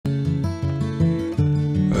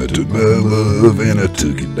I took my love and I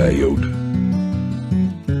took it down.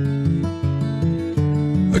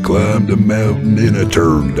 I climbed a mountain and I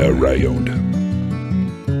turned around,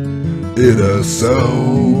 and I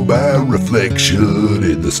saw my reflection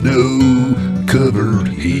in the snow-covered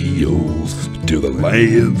hills till the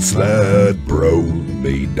landslide brought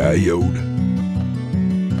me down.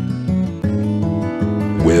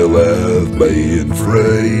 Well, I've been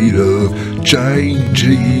afraid of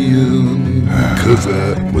changing, 'cause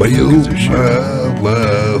I built my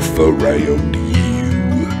life around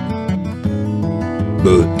you.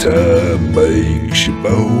 But time makes you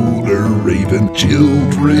bolder, even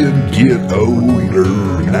children get older,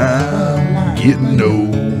 and I'm getting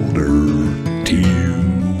older too.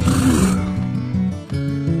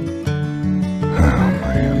 Oh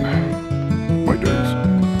man, my days.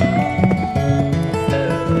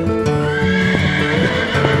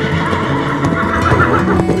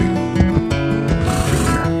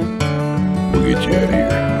 We'll get you out of here.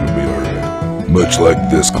 It'll be alright. Much like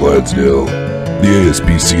this Clydesdale, the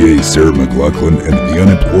ASPCA, Sarah McLaughlin, and the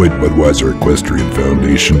Unemployed Budweiser Equestrian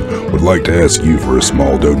Foundation would like to ask you for a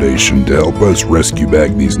small donation to help us rescue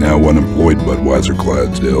back these now unemployed Budweiser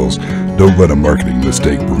Clydesdales. Don't let a marketing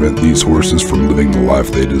mistake prevent these horses from living the life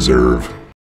they deserve.